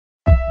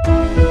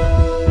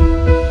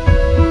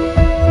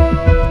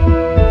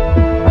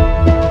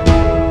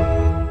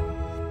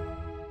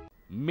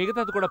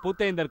మిగతాది కూడా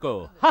పూర్తయిందనుకో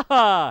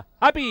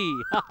హ్యాపీ.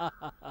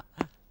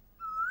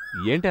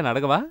 ఏంటని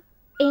అడగవా?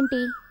 ఏంటి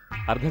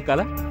అర్థం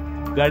కాలా?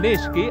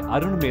 గణేష్ కి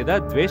అరుణ్ మీద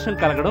ద్వేషం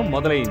కలగడం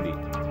మొదలైంది.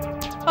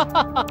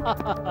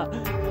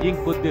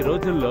 ఇంకొద్ది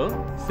రోజుల్లో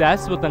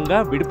శాశ్వతంగా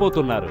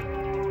విడిపోతున్నారు.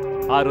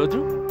 ఆ రోజు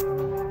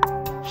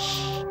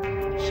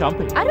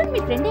అరుణ్ మీ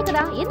ఫ్రెండే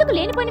కదా, ఎందుకు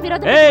లేనిపోయిన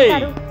విరోధం?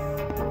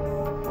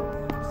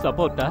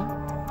 సపోర్టా?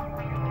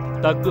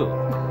 తగ్గు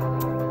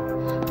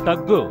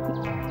తగ్గు,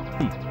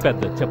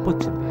 పెద్ద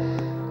చెప్పొచ్చింది.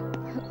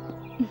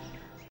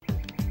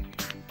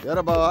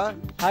 ఏరా బావా,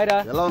 హాయ్ రా,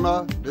 ఎలా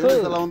ఉన్నావు?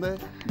 బిజినెస్ ఎలా ఉంది?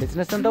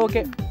 బిజినెస్ అంతా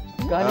ఓకే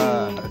కానీ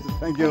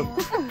థ్యాంక్ యూ.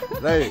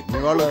 రై మీ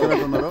వాళ్ళు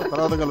ఉన్నారు,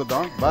 తర్వాత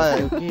కలుద్దాం.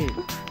 Bye.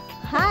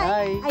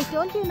 Hi, I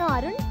told you know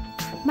Arun,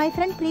 my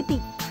friend Preethi.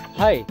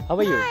 Hi, how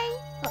are you?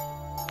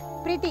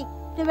 ప్రీతి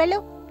నువ్వు వెళ్ళు.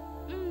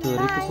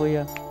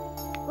 దొరికిపోయా.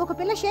 ఒక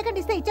పిల్ల షేక్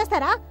ఇస్తే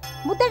ఇచ్చేస్తారా?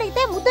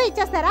 ముద్దడిగితే ముద్దు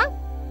ఇచ్చేస్తారా?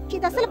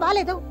 ఇది అసలు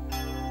బాలేదు.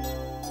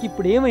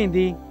 ఇప్పుడు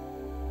ఏమైంది?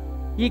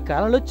 ఈ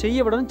కాలంలో చెయ్యి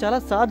ఇవ్వడం చాలా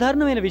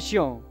సాధారణమైన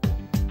విషయం.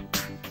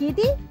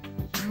 ఇది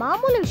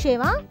మామూలు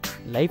విషయమా?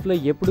 లైఫ్ లో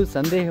ఎప్పుడు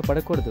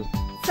సందేహపడకూడదు.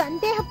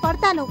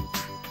 సందేహపడతాను.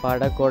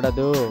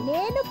 పడకూడదు.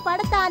 నేను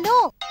పడతాను.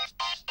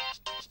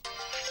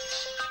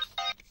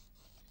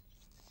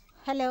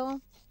 హలో,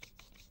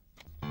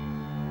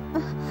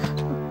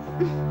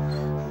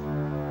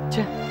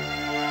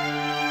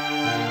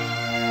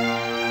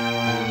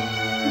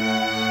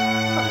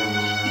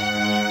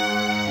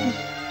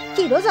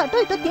 ఈ రోజు అటో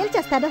ఇటో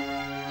తేల్చేస్తాను.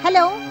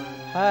 హలో.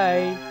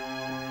 హాయ్.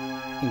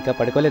 ఇంకా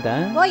పడుకోలేదా?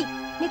 ఓయ్,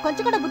 నీకు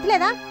కొంచెం కూడా బుద్ధి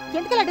లేదా?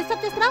 ఎందుకలా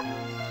డిస్టర్బ్ చేస్తున్నావు?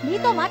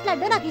 నీతో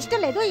మాట్లాడడం నాకు ఇష్టం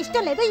లేదు,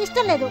 ఇష్టం లేదు,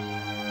 ఇష్టం లేదు.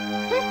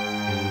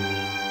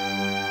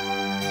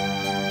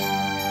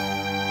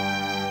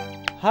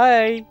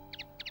 Hi,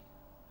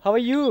 how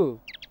are you?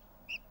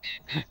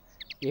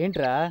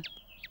 ఏంట్రా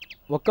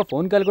ఒక్క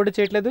ఫోన్ కాల్ కూడా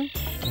చేయట్లేదు?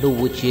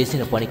 నువ్వు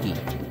చేసిన పనికి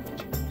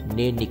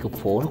నేను నీకు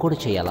ఫోన్ కూడా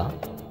చేయాలా?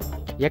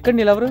 ఎక్కడ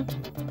నీ లవరు?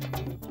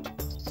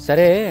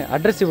 సరే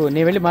అడ్రస్ ఇవ్వు,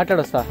 నేను వెళ్ళి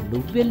మాట్లాడొస్తా.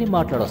 నువ్వెళ్ళి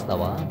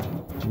మాట్లాడొస్తావా?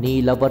 నీ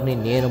లవర్ని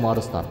నేను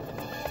మారుస్తాను.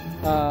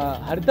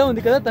 హరిత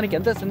ఉంది కదా, తనకి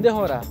ఎంత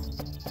సందేహం రా.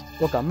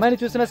 ఒక అమ్మాయిని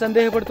చూసినా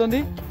సందేహపడుతోంది,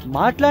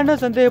 మాట్లాడినా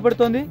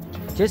సందేహపడుతోంది.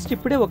 జస్ట్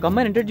ఇప్పుడే ఒక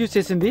అమ్మాయిని ఇంట్రడ్యూస్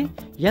చేసింది.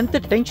 ఎంత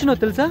టెన్షనో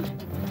తెలుసా?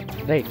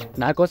 రైట్,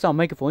 నా కోసం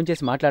అమ్మాయికి ఫోన్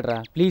చేసి మాట్లాడరా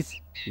ప్లీజ్.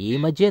 ఈ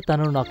మధ్య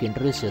తనను నాకు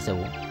ఇంట్రడ్యూస్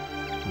చేసావు,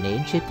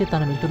 నేను చెప్తే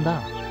తను వింటుందా?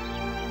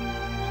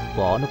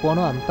 పోను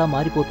పోను అంతా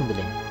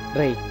మారిపోతుందిలే.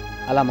 రైట్,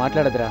 అలా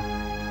మాట్లాడదురా.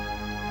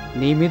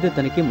 నీ మీద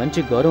తనకి మంచి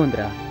గౌరవం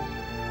ఉందిరా.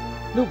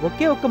 నువ్వు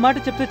ఒకే ఒక్క మాట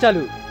చెప్తే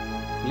చాలు,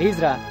 ప్లీజ్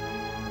రా.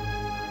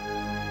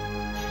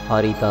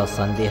 హరిత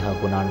సందేహ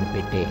గుణాన్ని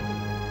పెట్టే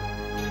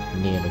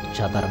నేను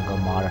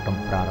చదరంగం ఆడటం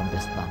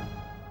ప్రారంభిస్తాను.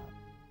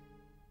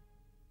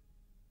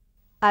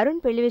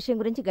 అరుణ్ పెళ్లి విషయం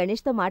గురించి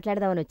గణేష్తో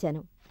మాట్లాడదామని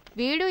వచ్చాను.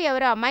 వీడు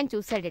ఎవరో అమ్మాయిని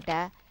చూశాడట.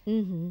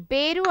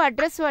 పేరు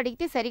అడ్రస్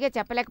అడిగితే సరిగా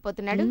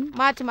చెప్పలేకపోతున్నాడు,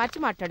 మార్చి మార్చి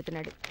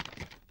మాట్లాడుతున్నాడు.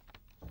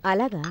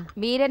 అలాగా?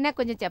 మీరన్నా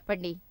కొంచెం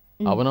చెప్పండి.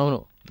 అవునవును,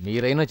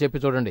 మీరైనా చెప్పి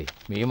చూడండి,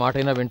 మీ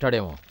మాటైనా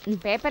వింటాడేమో.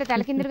 పేపర్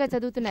తలకిందులుగా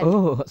చదువుతున్నారు.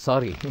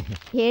 సారీ.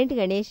 ఏంటి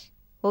గణేష్,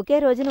 ఒకే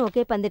రోజున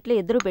ఒకే పందిట్లో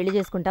ఇద్దరూ పెళ్లి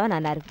చేసుకుంటామని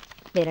అన్నారు.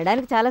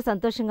 వినడానికి చాలా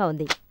సంతోషంగా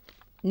ఉంది.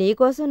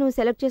 నీకోసం నువ్వు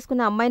సెలెక్ట్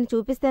చేసుకున్న అమ్మాయిని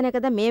చూపిస్తేనే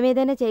కదా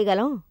మేమేదైనా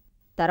చేయగలం.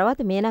 తర్వాత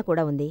మీనా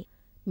కూడా ఉంది.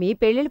 మీ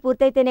పెళ్లిళ్ళు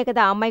పూర్తయితేనే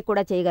కదా ఆ అమ్మాయి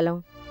కూడా చేయగలం.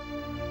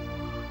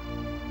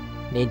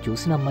 నేను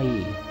చూసిన అమ్మాయి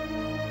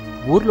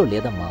ఊర్లో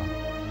లేదమ్మా.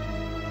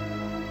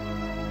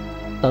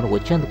 తను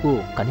వచ్చేందుకు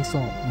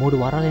కనీసం 3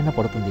 వారాలైనా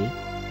పడుతుంది.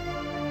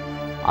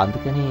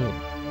 అందుకని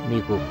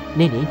మీకు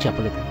నేనేం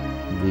చెప్పలేదు.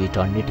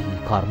 వీటన్నిటికీ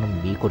కారణం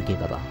మీ కొడుకే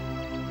కదా.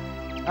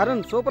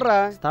 అరుణ్ సూపర్ రా.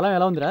 స్థలం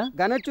ఎలా ఉందిరా?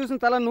 గణేష్ చూసిన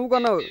స్థలం నువ్వు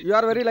కొన్నావు. You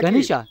are very lucky.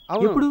 Ganesh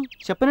ఇప్పుడు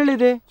చెప్పనే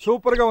లేదే.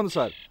 సూపర్ గా ఉంది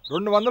సార్.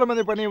 200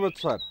 మంది పని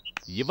ఇవ్వచ్చు సార్.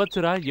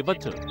 ఇవ్వచ్చురా,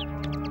 ఇవ్వచ్చు.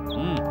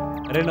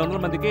 200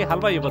 మందికి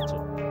హల్వా ఇవ్వచ్చు,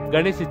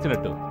 గణేష్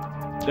ఇచ్చినట్టు.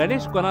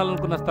 గణేష్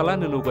కొనాలనుకున్న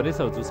స్థలాన్ని నువ్వు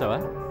కొనేసావు, చూసావా?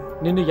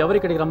 నిన్ను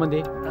ఎవరిక్కడికి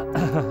రమ్మంది?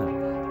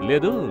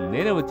 లేదు,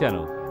 నేనే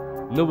వచ్చాను.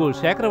 నువ్వు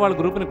శేఖర్ వాళ్ళ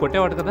గ్రూప్ని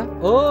కొట్టేవాడు కదా.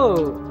 ఓ,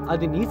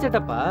 అది నీ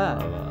సెటప్పా?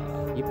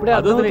 ఇప్పుడే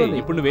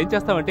ఇప్పుడు నువ్వేం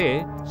చేస్తావంటే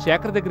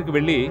శేఖర్ దగ్గరికి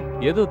వెళ్ళి,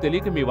 ఏదో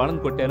తెలియక మీ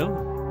వాళ్ళని కొట్టాను,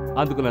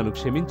 అందుకు నన్ను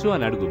క్షమించు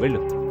అని అడుగు.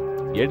 వెళ్ళు.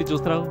 ఏంటి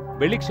చూస్తున్నావు?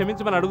 వెళ్ళి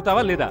క్షమించమని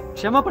అడుగుతావా లేదా?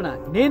 క్షమాపణ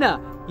నేనా?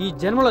 ఈ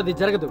జన్మలో అది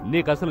జరగదు.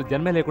 నీకు అసలు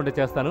జన్మే లేకుండా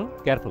చేస్తాను,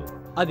 కేర్ఫుల్.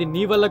 అది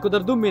నీ వల్ల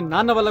కుదరదు, మీ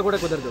నాన్న వల్ల కూడా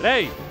కుదరదు.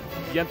 రేయ్,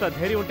 ఎంత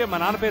ధైర్యం ఉంటే మా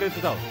నాన్న పేరు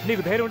ఎత్తుతావు?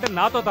 నీకు ధైర్యం ఉంటే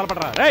నాతో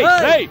తలపడరా.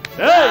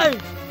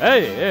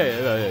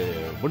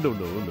 ఉండు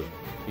ఉండు ఉండు.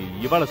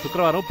 ఇవాళ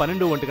శుక్రవారం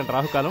 12 గంట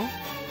రాహుకాలం,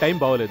 టైం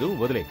బాగోలేదు,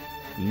 వదిలే.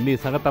 నీ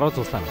సంగతి తర్వాత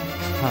చూస్తాను.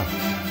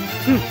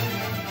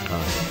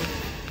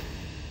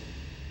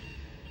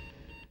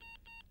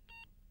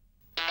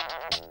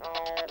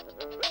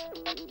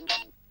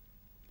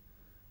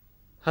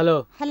 హలో.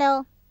 హలో.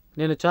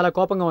 నేను చాలా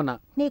కోపంగా ఉన్నా.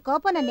 నీ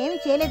కోపం నన్నేమి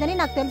చేయలేదని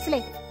నాకు తెలుసులే.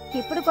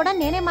 ఇప్పుడు కూడా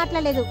నేనే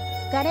మాట్లాడలేదు,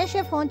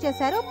 గణేషే ఫోన్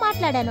చేశారు,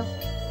 మాట్లాడాను.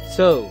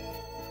 సో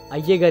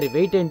అయ్య గారి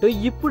వెయిట్ ఏంటో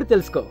ఇప్పుడు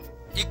తెలుసుకో.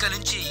 ఇక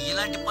నుంచి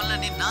ఇలాంటి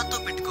పనులని నాతో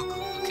పెట్టుకోకు,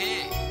 ఓకే?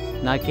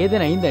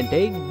 నాకేదైనా అయిందంటే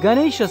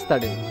గణేష్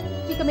వస్తాడు.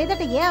 ఇక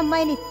మీదట ఏ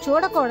అమ్మాయిని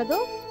చూడకూడదు,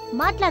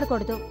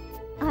 మాట్లాడకూడదు.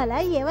 అలా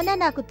ఏమన్నా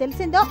నాకు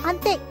తెలిసిందో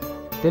అంతే.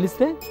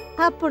 తెలిస్తే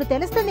అప్పుడు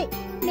తెలుస్తుంది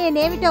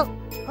నేనేమిటో.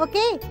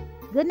 Okay,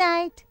 good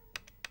night.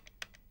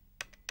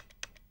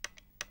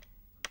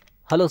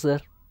 Hello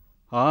sir.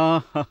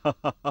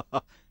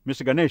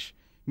 Mister Ganesh,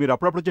 మీరు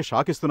అప్పుడప్పుడు వచ్చి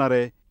షాక్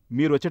ఇస్తున్నారే.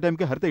 మీరు వచ్చే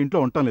టైంకి హరిత ఇంట్లో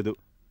ఉండటం లేదు.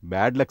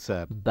 Bad luck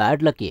sir.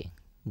 Bad లక్కే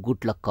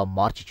good luck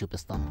మార్చి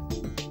చూపిస్తాను.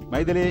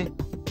 మైథిలి,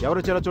 ఎవరు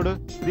వచ్చారో చూడు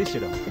ప్లీజ్.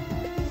 చేయడం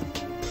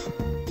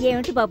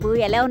ఏమిటి బాబు,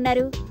 ఎలా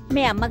ఉన్నారు?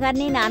 మీ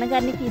అమ్మగారిని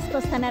నాన్నగారిని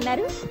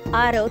తీసుకొస్తానన్నారు.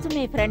 ఆ రోజు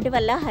మీ ఫ్రెండ్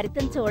వల్ల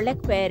హరితను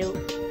చూడలేకపోయారు.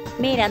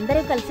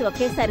 మీరందరూ కలిసి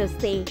ఒకేసారి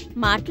వస్తే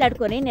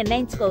మాట్లాడుకుని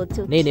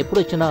నిర్ణయించుకోవచ్చు. నేనెప్పుడు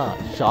వచ్చినా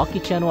షాక్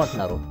ఇచ్చాను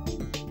అంటున్నారు,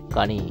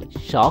 కానీ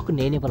షాక్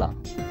నేనివ్వలా,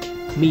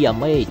 మీ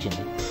అమ్మాయే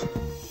ఇచ్చింది.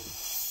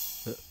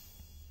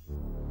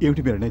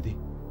 ఏమిటి మీరు అనేది?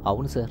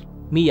 అవును సార్,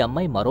 మీ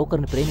అమ్మాయి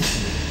మరొకరిని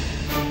ప్రేమిస్తుంది.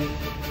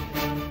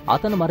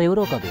 అతను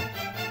మరెవరో కాదు,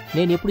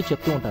 నేనెప్పుడు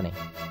చెప్తూ ఉంటానే,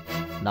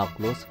 నా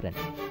క్లోజ్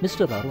ఫ్రెండ్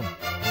మిస్టర్ అరుణ్.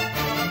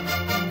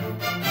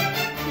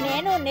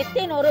 నేను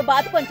నెత్తి నోరు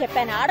బాదుకొని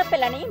చెప్పాను,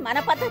 ఆడపిల్లని మన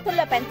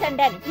పద్ధతుల్లో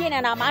పెంచండి అని. ఈయన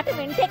నా మాట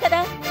వింటే కదా.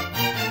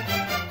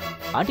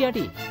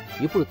 ఆంటీ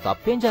ఇప్పుడు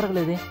తప్పేం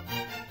జరగలేదే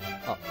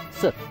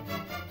సార్.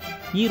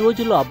 ఈ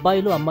రోజుల్లో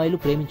అబ్బాయిలు అమ్మాయిలు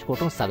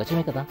ప్రేమించుకోవటం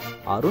సహజమే కదా.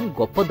 అరుణ్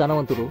గొప్ప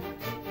ధనవంతుడు,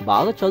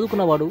 బాగా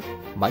చదువుకున్నవాడు,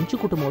 మంచి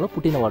కుటుంబంలో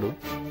పుట్టినవాడు.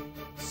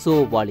 సో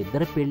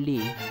వాళ్ళిద్దరి పెళ్ళి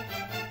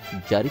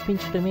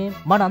జరిపించటమే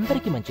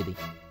మనందరికీ మంచిది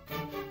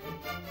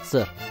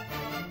సార్.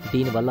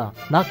 దీనివల్ల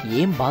నాకు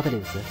ఏం బాధ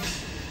లేదు సార్.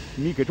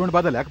 మీకు ఎటువంటి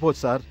బాధ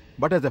లేకపోవచ్చు sir,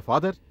 but as a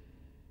father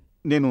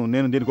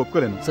నేను దీనికి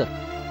ఒప్పుకోలేను సార్.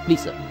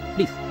 ప్లీజ్ సార్,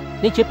 ప్లీజ్,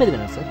 నేను చెప్పేది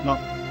వినండి సార్.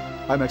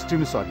 I'm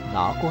extremely sorry.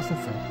 నా కోసం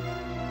సార్.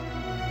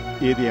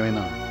 ఏది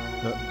ఏమైనా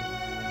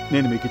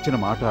నేను మీకు ఇచ్చిన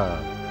మాట,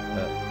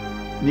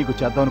 నీకు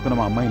చేద్దామనుకున్న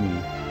మా అమ్మాయిని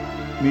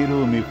మీరు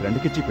మీ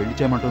ఫ్రెండ్కిచ్చి పెళ్లి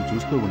చేయమంటాం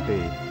చూస్తూ ఉంటే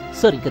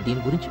సార్, ఇంకా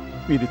దీని గురించి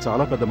మీది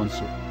చాలా పెద్ద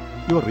మనసు.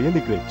 You are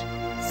really great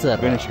sir.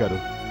 Ganesh గారు,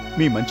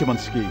 మీ మంచి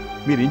మనసుకి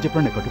మీరేం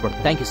చెప్పినా నేను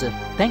కట్టుబడతాను. Thank you sir,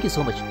 thank you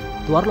so much.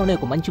 త్వరలోనే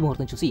ఒక మంచి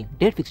ముహూర్తం చూసి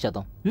డేట్ ఫిక్స్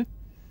చేద్దాం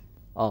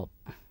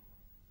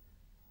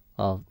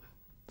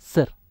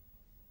సార్.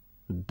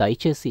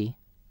 దయచేసి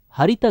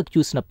హరితకు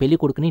చూసిన పెళ్లి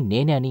కొడుకుని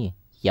నేనే అని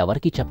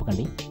ఎవరికీ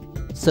చెప్పకండి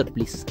సార్.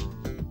 ప్లీజ్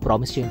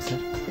ప్రామిస్ చేయండి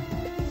sir.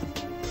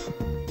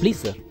 Please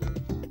sir.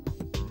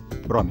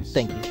 Promise.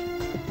 Thank you.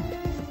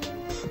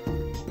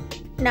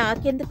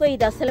 నాకెందుకో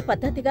ఇది అసలు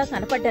పద్ధతిగా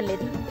కనపడడం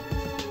లేదు.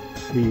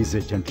 He is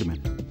a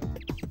gentlemen.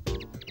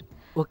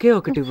 ఒకే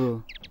ఒకటి.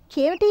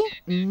 ఏమిటి?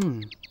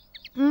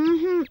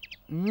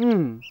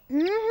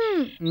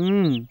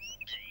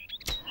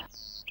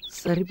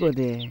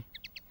 సరిపోదే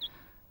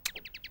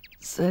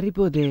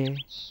సరిపోదే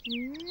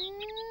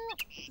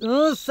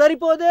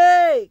సరిపోదే.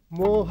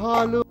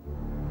 మోహాలు.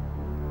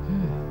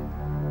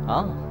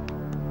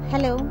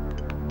 హలో,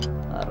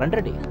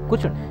 రండి,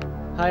 కూర్చోండి.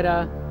 హాయ్ రా,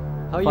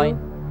 హౌ యు?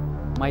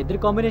 మా ఇద్దరి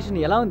కాంబినేషన్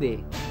ఎలా ఉంది?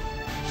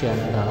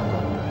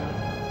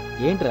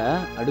 ఏంట్రా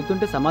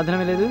అడుగుతుంటే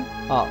సమాధానమే లేదు?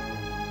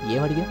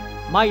 ఏమడిగా?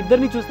 మా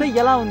ఇద్దరిని చూస్తే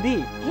ఎలా ఉంది?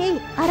 హే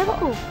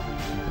అరవకు.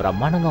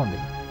 బ్రహ్మాండంగా ఉంది.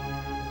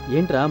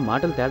 ఏంట్రా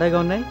మాటలు తేడాగా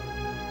ఉన్నాయి?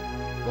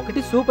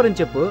 ఒకటి సూపర్ అని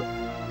చెప్పు,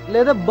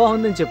 లేదా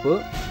బాగుందని చెప్పు.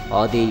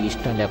 అదే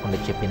ఇష్టం లేకుండా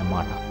చెప్పిన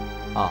మాట.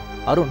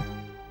 అరుణ్,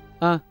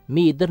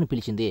 మీ ఇద్దరిని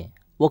పిలిచింది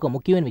ఒక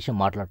ముఖ్యమైన విషయం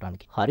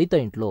మాట్లాడటానికి. హరిత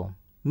ఇంట్లో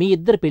మీ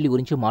ఇద్దరి పెళ్లి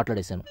గురించి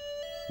మాట్లాడేశాను.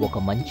 ఒక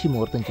మంచి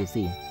ముహూర్తం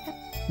చూసి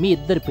మీ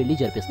ఇద్దరి పెళ్లి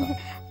జరిపిస్తాను.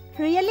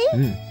 రియల్లీ?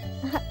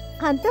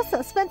 అంత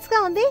సస్పెన్స్ గా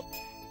ఉంది.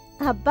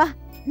 అబ్బా,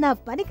 నా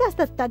పని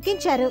కాస్త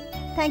తగ్గించారు.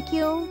 Thank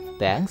you.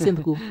 థ్యాంక్స్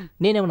ఎందుకు?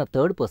 నేనేమన్నా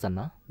థర్డ్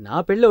పర్సన్నా? నా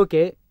పెళ్ళి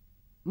ఓకే,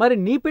 మరి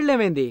నీ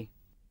పెళ్ళేమైంది?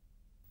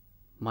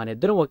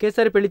 మనిద్దరం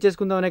ఒకేసారి పెళ్లి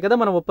చేసుకుందామనే కదా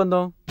మనం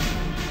ఒప్పందం.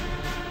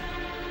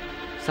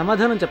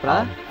 సమాధానం చెప్పరా?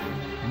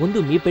 ముందు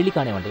మీ పెళ్లి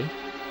కానివ్వండి.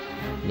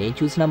 నేను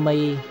చూసిన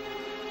అమ్మాయి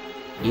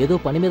ఏదో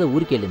పని మీద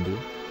ఊరికెళ్ళింది.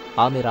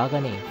 ఆమె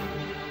రాగానే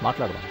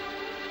మాట్లాడదాం.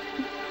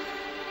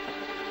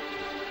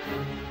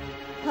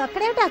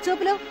 అక్కడేమిటి ఆ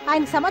చూపులు?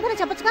 ఆయన సమాధానం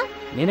చెప్పచ్చుగా.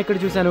 నేనెక్కడ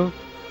చూశాను?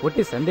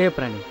 ఒట్టి సందేహ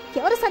ప్రాణి.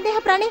 ఎవరు సందేహ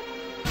ప్రాణి?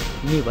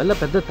 నీ వల్ల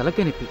పెద్ద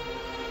తలకెనిపి.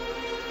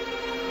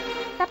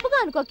 తప్పుగా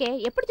అనుకోకే,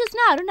 ఎప్పుడు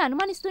చూసినా అరుణ్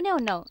అనుమానిస్తూనే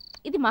ఉన్నావు.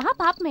 ఇది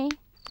మహాపాపమే.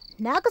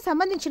 నాకు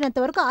సంబంధించినంత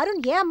వరకు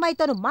అరుణ్ ఏ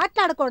అమ్మాయితోనూ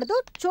మాట్లాడకూడదు,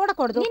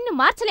 చూడకూడదు. నిన్ను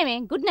మార్చలేమే.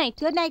 Good night.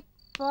 Good night.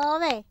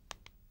 పోవే.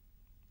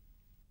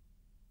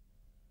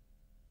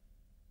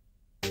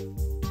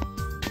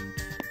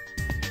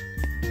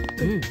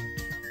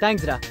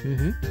 థ్యాంక్స్ రా.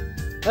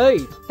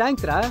 ఏయ్,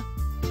 థ్యాంక్స్ రా.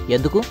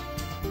 ఎందుకు?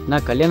 నా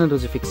కళ్యాణం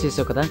రోజు ఫిక్స్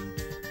చేసావు కదా,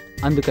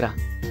 అందుకురా.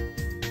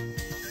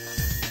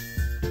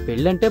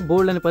 పెళ్ళంటే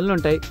బోల్డ్ అని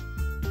పనులుంటాయి.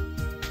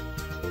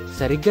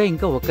 సరిగ్గా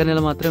ఇంకా 1 నెల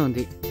మాత్రమే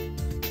ఉంది.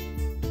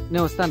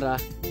 నేను వస్తాను రా.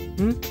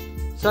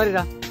 సారీ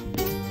రా.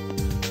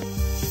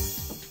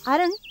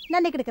 అరుణ్,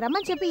 నన్ను ఇక్కడికి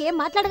రమ్మని చెప్పి ఏం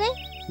మాట్లాడవే?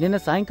 నిన్న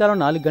సాయంకాలం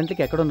 4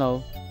 గంటలకి ఎక్కడున్నావు?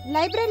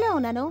 లైబ్రరీలో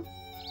ఉన్నాను.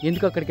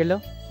 ఎందుకు అక్కడికి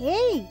వెళ్ళావు?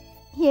 ఏయ్,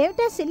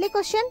 ఏమిటో సిల్లీ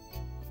క్వశ్చన్.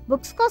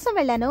 బుక్స్ కోసం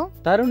వెళ్ళాను.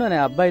 తరుణ్ అనే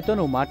అబ్బాయితో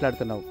నువ్వు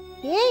మాట్లాడుతున్నావు.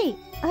 ఏయ్,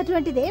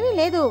 అటువంటిదేమీ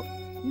లేదు.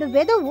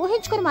 నువ్వేదో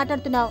ఊహించుకొని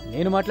మాట్లాడుతున్నావు.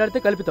 నేను మాట్లాడితే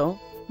కల్పితం,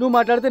 నువ్వు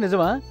మాట్లాడితే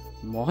నిజమా?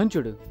 మోహన్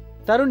చూడు,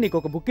 తరుణ్ నీకు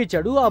ఒక బుక్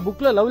ఇచ్చాడు. ఆ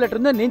బుక్ లో లవ్ లెటర్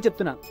ఉందని నేను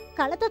చెప్తున్నా.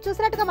 కళ్ళతో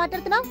చూసినట్టుగా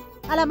మాట్లాడుతున్నావు.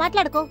 అలా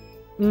మాట్లాడుకో.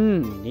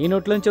 నీ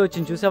నోట్లోంచే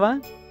వచ్చింది చూసావా?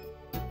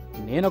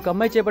 నేను ఒక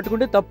అమ్మాయి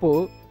చేపట్టుకుంటే తప్పు,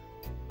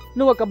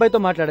 నువ్వు ఒక అబ్బాయితో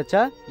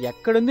మాట్లాడచ్చా?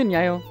 ఎక్కడుంది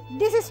న్యాయం?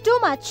 This is too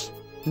much.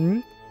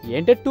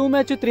 ఏంటే 2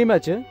 మ్యాచ్ 3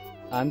 మ్యాచ్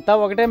అంతా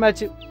ఒకటే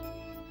మ్యాచ్.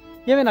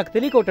 ఏమే నాకు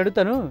తెలియక ఒకటి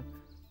అడుగుతాను,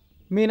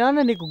 మీ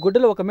నాన్న నీకు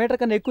గుడ్డలు 1 మీటర్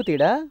కన్నా ఎక్కువ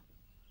తీడా?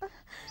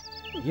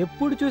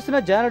 ఎప్పుడు చూసినా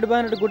జానడు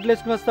బానడు గుడ్డలు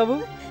వేసుకుని వస్తావు,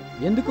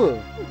 ఎందుకు?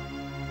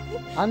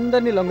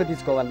 అందరినీ లొంగ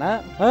తీసుకోవాలనా?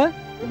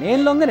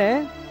 నేను లొంగనే.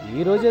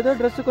 ఈ రోజు ఏదో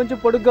డ్రెస్ కొంచెం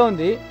పొడుగ్గా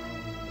ఉంది.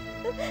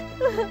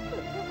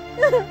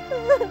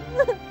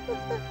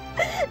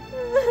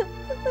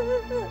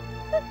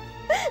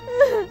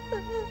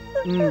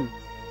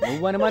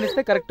 నువ్వు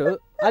అనుమానిస్తే కరెక్ట్,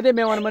 అదే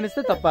మేము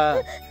అనుమానిస్తే తప్ప.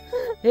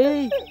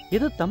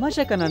 ఏదో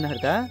తమాషా కన్నా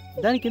హరిత,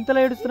 దానికి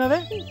ఇంతలా ఏడుస్తున్నావే?